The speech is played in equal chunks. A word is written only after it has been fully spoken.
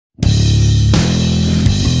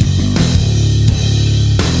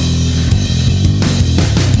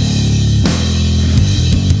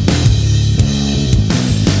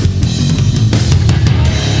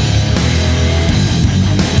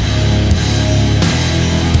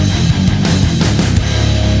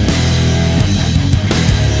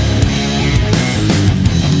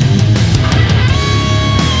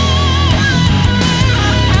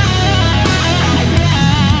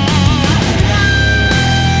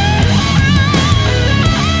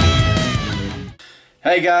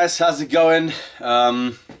Hey guys, how's it going?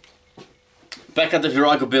 Back at the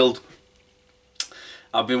Virago build.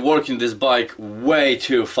 I've been working this bike way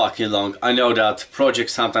too fucking long. I know that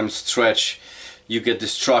projects sometimes stretch, you get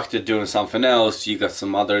distracted doing something else, you got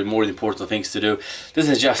some other more important things to do. This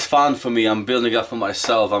is just fun for me, I'm building up for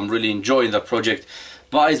myself, I'm really enjoying that project,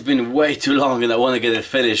 but it's been way too long and I want to get it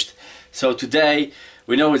finished. So today,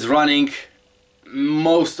 we know it's running,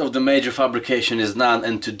 most of the major fabrication is done,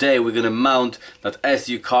 and today we're gonna mount that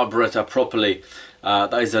SU carburetor properly.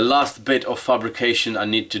 That is the last bit of fabrication I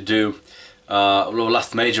need to do,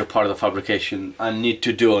 last major part of the fabrication I need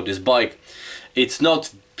to do on this bike. It's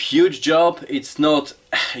not a huge job, it's not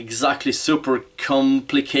exactly super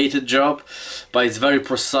complicated job, but it's very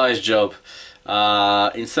precise job.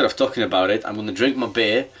 Instead of talking about it, I'm gonna drink my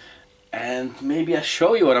beer and maybe I'll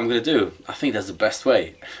show you what I'm gonna do. I think that's the best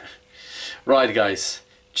way. Right guys,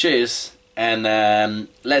 cheers, and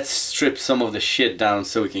let's strip some of the shit down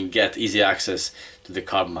so we can get easy access to the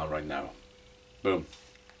carb mount right now. Boom.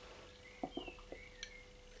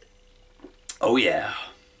 Oh yeah.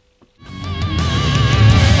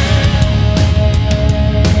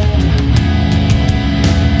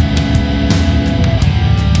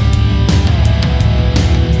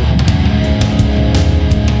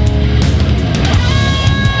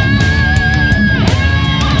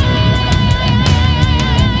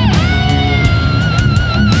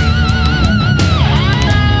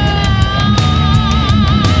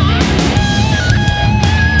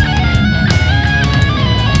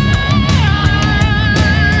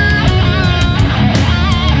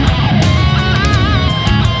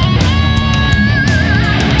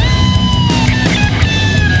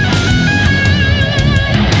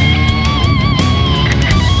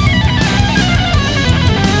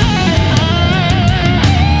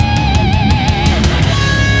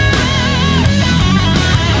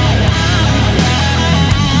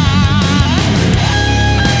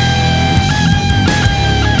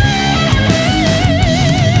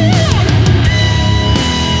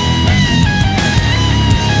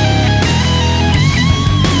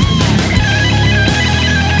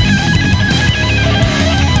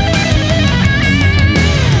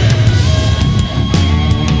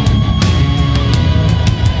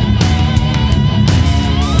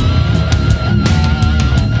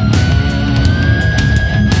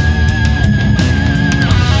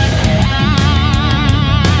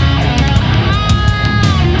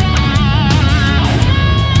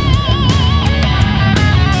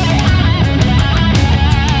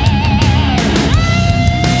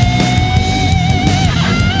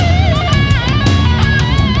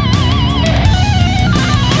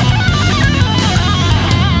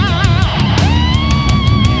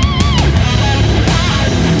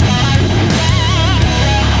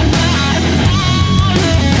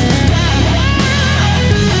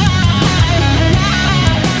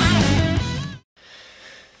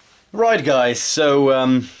 Right guys,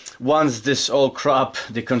 so once this all crap,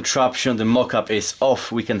 the contraption, the mock-up is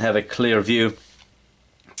off, we can have a clear view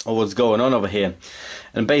of what's going on over here.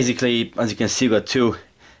 And basically, as you can see, we've got two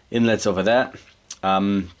inlets over there.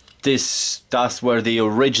 That's where the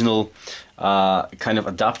original kind of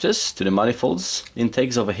adapters to the manifolds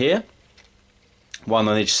intakes over here, one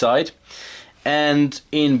on each side. And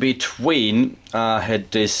in between I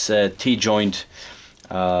had this T-joint,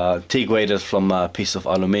 T-graded from a piece of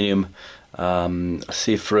aluminium,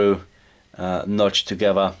 see-through, notched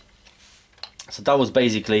together. So that was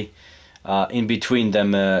basically in between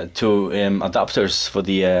them two adapters for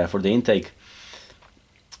the intake,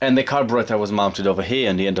 and the carburetor was mounted over here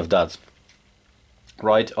in the end of that.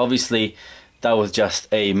 Right, obviously that was just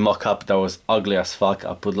a mock-up that was ugly as fuck.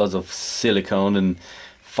 I put lots of silicone and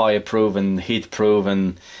fireproof and heat-proof,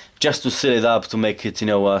 and just to seal it up, to make it, you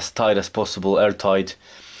know, as tight as possible, airtight,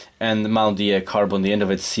 and mount the carb on the end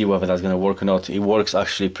of it, see whether that's going to work or not. It works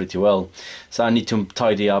actually pretty well, so I need to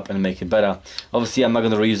tidy up and make it better. Obviously I'm not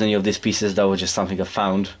going to reuse any of these pieces, that was just something I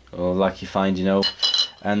found, or lucky find, you know,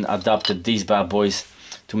 and adapted these bad boys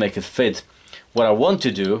to make it fit. What I want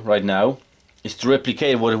to do right now is to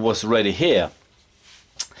replicate what it was already here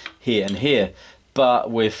and here,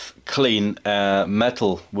 but with clean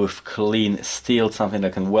metal, with clean steel, something I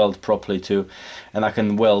can weld properly to, and I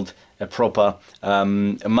can weld a proper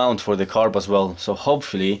mount for the carb as well. So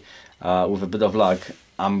hopefully, with a bit of luck,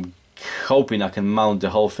 I'm hoping I can mount the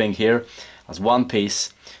whole thing here as one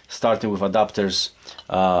piece, starting with adapters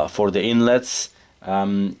for the inlets,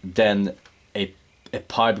 then a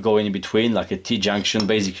pipe going in between, like a T-junction,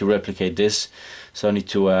 basically replicate this. So I need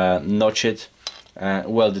to notch it,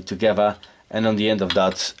 weld it together, and on the end of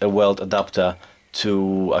that a weld adapter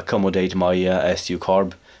to accommodate my SU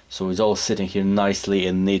carb so it's all sitting here nicely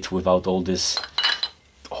and neat without all this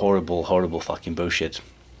horrible fucking bullshit.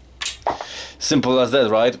 Simple as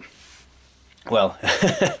that, right? Well,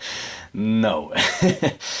 no.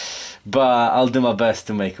 But I'll do my best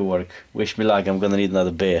to make it work. Wish me luck, I'm gonna need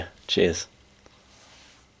another beer. Cheers.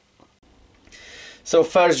 So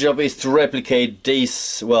first job is to replicate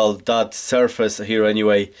this, well, that surface here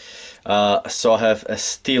anyway. So I have a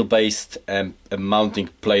steel based a mounting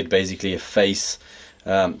plate, basically a face,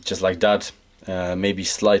 just like that. Maybe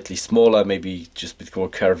slightly smaller, maybe just a bit more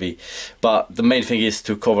curvy, but the main thing is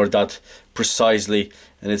to cover that precisely,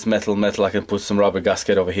 and it's metal. I can put some rubber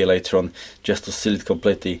gasket over here later on just to seal it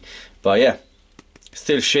completely. But yeah,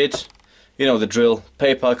 steel sheet, you know the drill,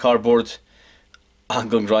 paper, cardboard,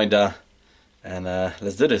 angle grinder, and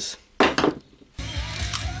let's do this.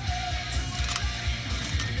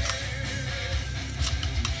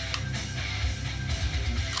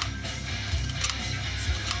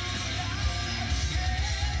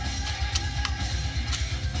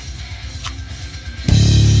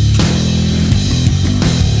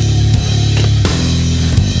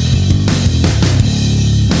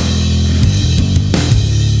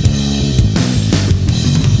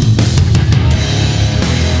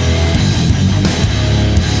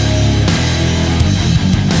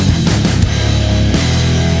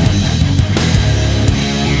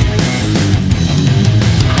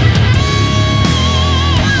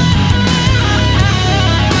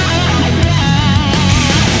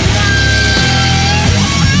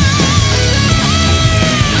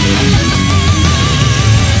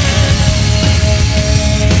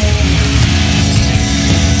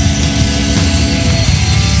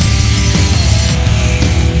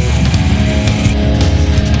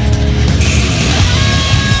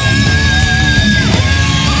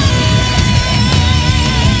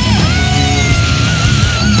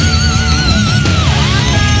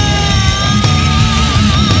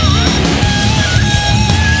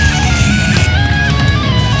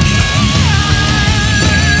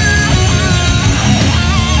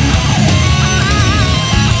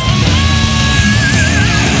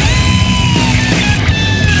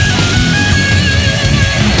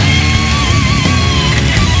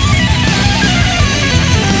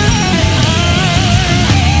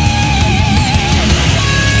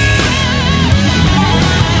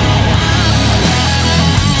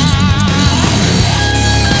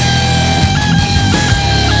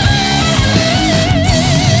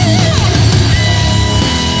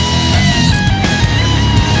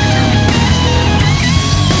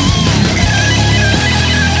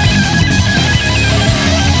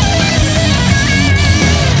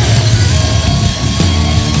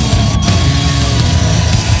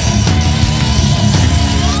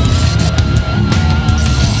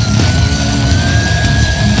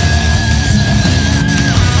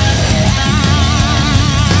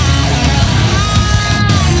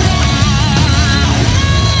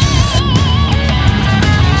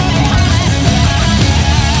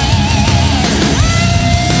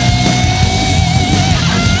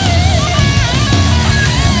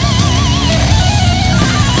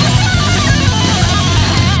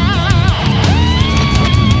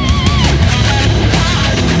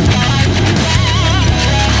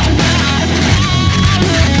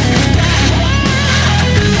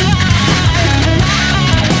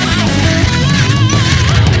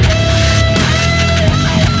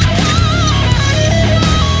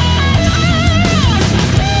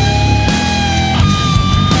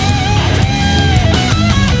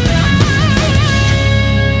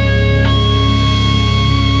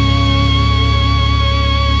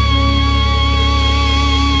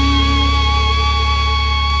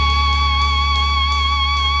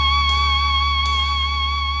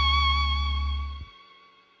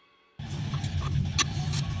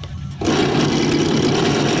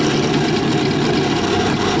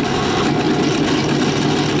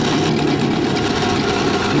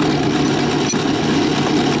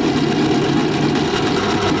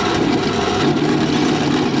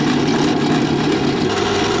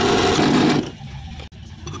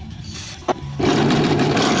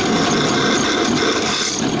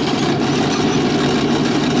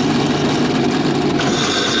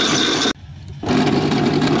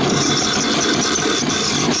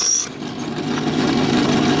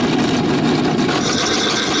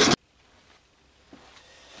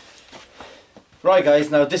 Right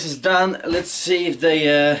guys, now this is done. Let's see if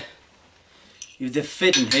they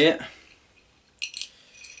fit in here.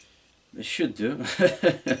 They should do.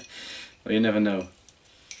 But you never know.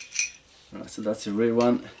 Right, so that's a rear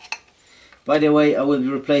one. By the way, I will be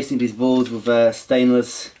replacing these balls with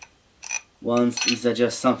stainless ones. These are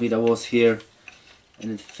just something that was here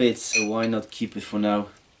and it fits, so why not keep it for now.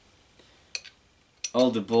 All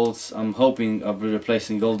the bolts, I'm hoping I'll be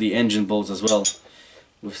replacing all the engine bolts as well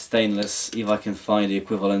with stainless, if I can find the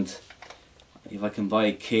equivalent. If I can buy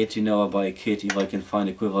a kit, you know, I'll buy a kit. If I can find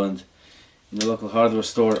equivalent in the local hardware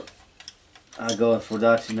store, I'll go for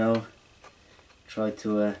that, you know. Try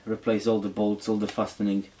to replace all the bolts, all the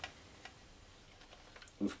fastening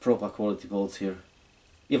with proper quality bolts here,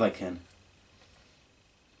 if I can.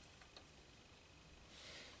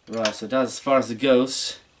 Right, so that's as far as it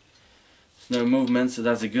goes. There's no movement, so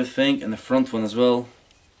that's a good thing, and the front one as well.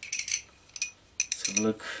 Let's have a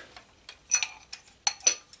look.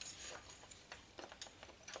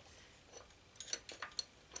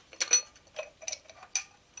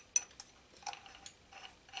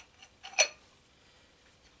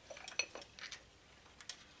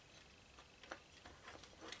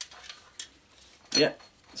 Yeah,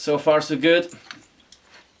 so far so good.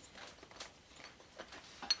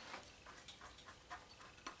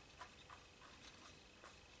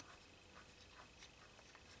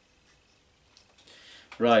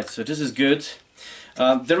 Right, so this is good.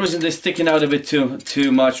 The reason they're sticking out a bit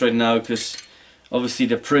too much right now, because obviously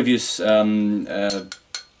the previous adapter,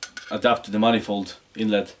 the manifold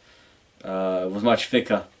inlet, was much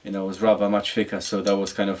thicker. You know, it was rubber, much thicker. So that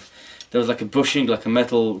was kind of, there was like a bushing, like a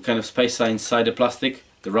metal kind of spacer inside the plastic,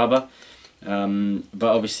 the rubber. But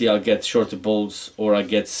obviously I'll get shorter bolts, or I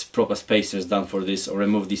get proper spacers done for this, or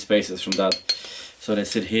remove these spacers from that, so they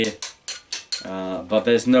sit here. But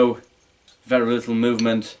there's very little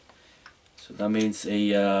movement, so that means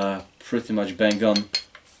a pretty much bang on.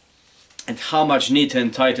 And how much neater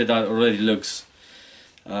and tighter that already looks.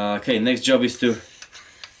 Okay, next job is to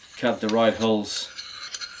cut the right holes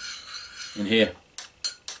in here.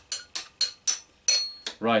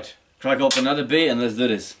 Right, crack open another bit and let's do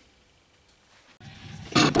this.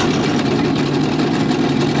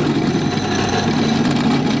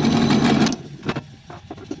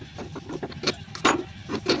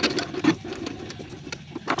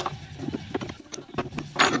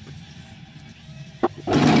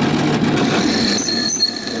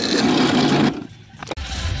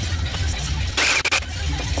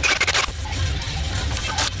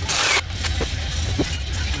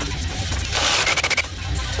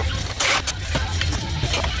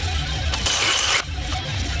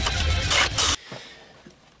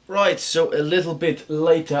 Right, so a little bit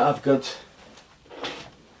later I've got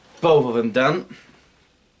both of them done.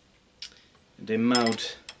 They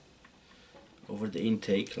mount over the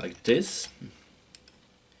intake like this.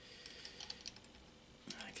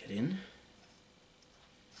 I get in.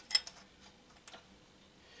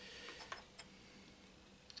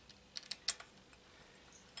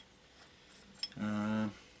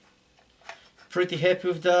 Pretty happy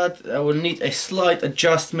with that. I will need a slight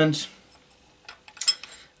adjustment.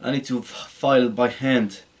 I need to file it by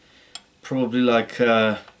hand, probably like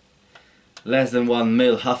less than 1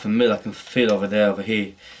 mil, half a mil I can feel over there, over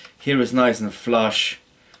here. Here is nice and flush,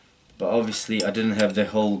 but obviously I didn't have the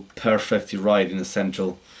hole perfectly right in the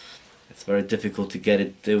central. It's very difficult to get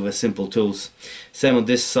it with simple tools. Same on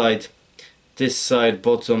this side,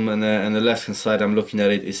 bottom and the left hand side I'm looking at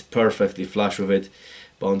it is perfectly flush with it,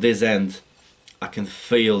 but on this end I can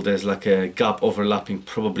feel there's like a gap overlapping,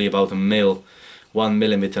 probably about a mil. 1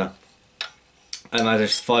 millimeter, and I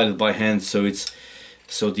just file it by hand, so it's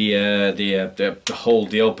the hole,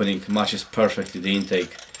 the opening matches perfectly the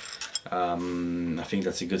intake. I think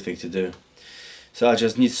that's a good thing to do. So I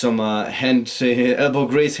just need some elbow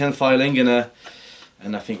grease, hand filing, and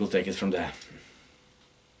I think we'll take it from there.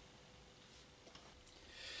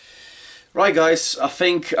 Right, guys, I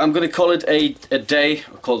think I'm gonna call it a day,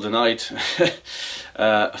 or call it a night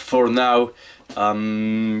for now.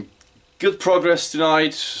 Good progress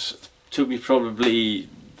tonight. Took me probably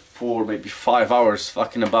 4, maybe 5 hours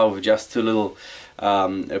fucking about with just 2 little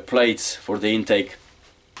plates for the intake.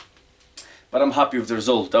 But I'm happy with the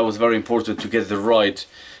result. That was very important to get it right.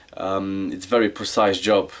 It's a very precise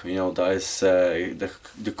job, you know. That is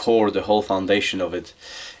the core, the whole foundation of it.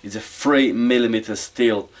 It's a 3mm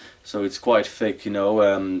steel, so it's quite thick, you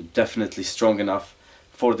know. Definitely strong enough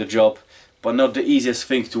for the job, but not the easiest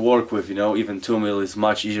thing to work with, you know. Even 2mm is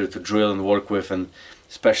much easier to drill and work with, and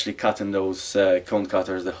especially cutting those cone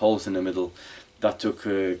cutters, the holes in the middle, that took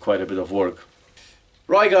quite a bit of work.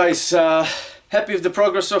 Right, guys, happy with the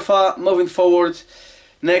progress so far. Moving forward,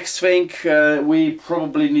 next thing, we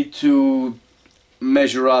probably need to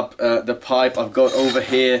measure up the pipe I've got over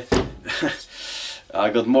here. I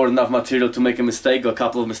got more than enough material to make a mistake, a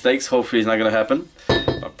couple of mistakes. Hopefully it's not gonna happen.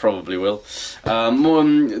 I probably will.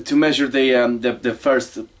 To measure the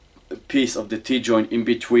first piece of the T-joint in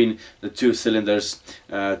between the two cylinders,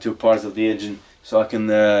 two parts of the engine, so I can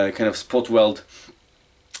kind of spot weld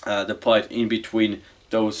the pipe in between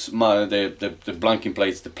those the blanking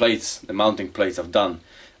plates, the mounting plates I've done,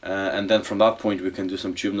 and then from that point we can do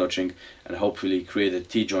some tube notching and hopefully create a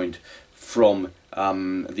T-joint from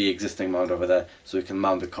the existing mount over there, so we can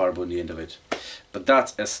mount the carb on the end of it. But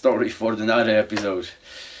that's a story for another episode.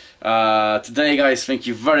 Today, guys, thank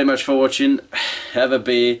you very much for watching. Have a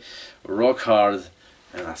beer, rock hard,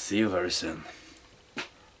 and I'll see you very soon.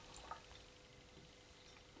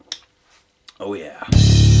 Oh yeah.